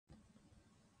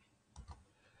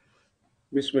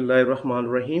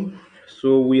Bismillahirrahmanirrahim.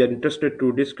 So we are interested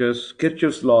to discuss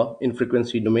Kirchhoff's law in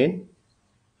frequency domain.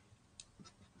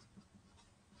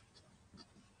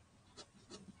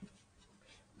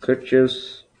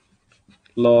 Kirchhoff's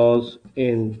laws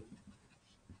in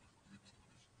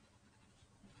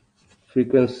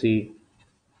frequency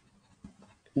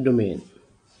domain.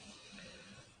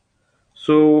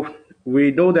 So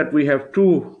we know that we have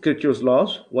two Kirchhoff's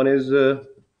laws. One is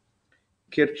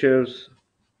Kirchhoff's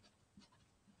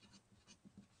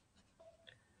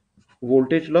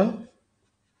voltage law.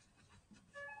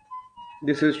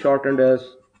 This is shortened as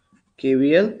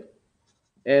KVL,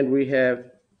 and we have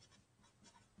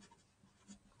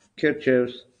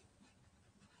Kirchhoff's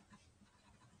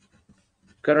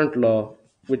current law,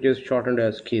 which is shortened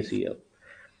as KCL.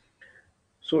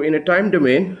 So in a time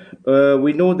domain,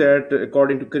 we know that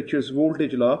according to Kirchhoff's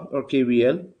voltage law or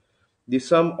KVL, the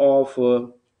sum of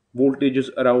voltages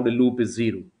around a loop is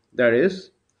zero. That is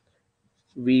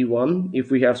V1, if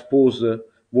we have suppose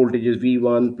voltages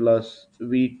V1 plus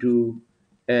V2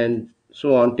 and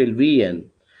so on till Vn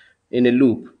in a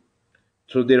loop.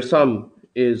 So their sum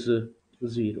is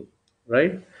zero,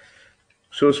 right?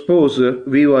 So suppose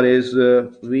V1 is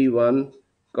V1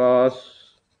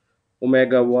 cos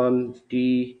omega 1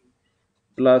 t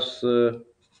plus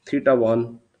theta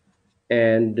 1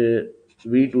 and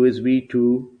V2 is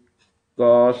V2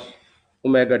 cos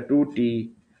omega 2t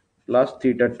plus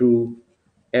theta 2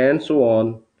 and so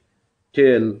on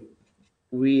till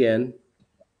Vn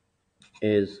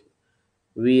is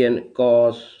Vn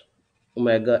cos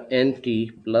omega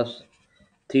nt plus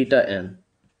theta n,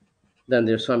 then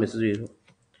their sum is zero.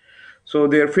 So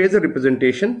their phasor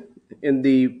representation in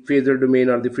the phasor domain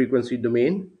or the frequency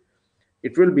domain,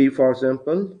 it will be, for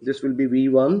example, this will be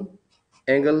V1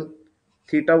 angle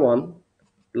theta 1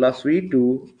 plus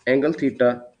V2 angle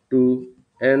theta 2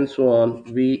 and so on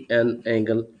Vn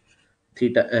angle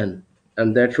theta n,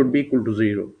 and that should be equal to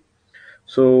 0.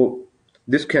 So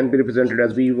this can be represented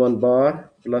as V1 bar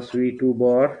plus V2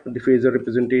 bar, the phasor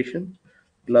representation,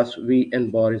 plus Vn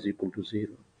bar is equal to 0.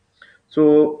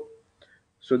 So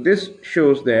this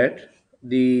shows that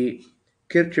the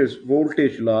Kirchhoff's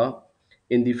voltage law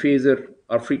in the phasor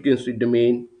or frequency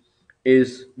domain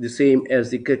is the same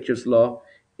as the Kirchhoff's law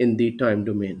in the time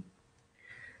domain.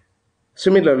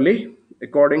 Similarly,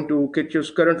 according to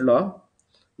Kirchhoff's current law,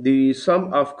 the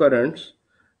sum of currents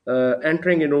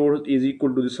entering a node is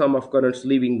equal to the sum of currents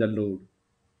leaving the node,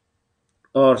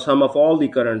 or sum of all the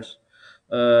currents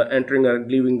entering or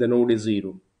leaving the node is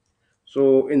zero.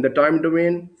 So in the time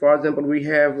domain, for example, we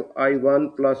have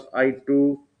I1 plus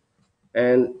I2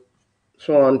 and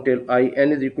so on till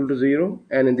In is equal to 0,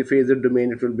 and in the phasor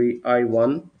domain it will be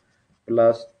I1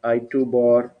 plus I2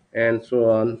 bar and so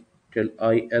on till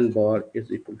In bar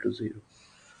is equal to 0.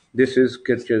 This is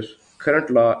Kirchhoff's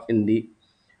current law in the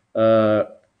uh,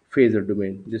 phasor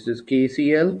domain. This is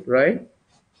KCL, right?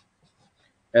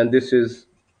 And this is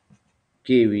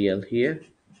KVL here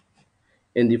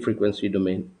in the frequency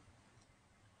domain.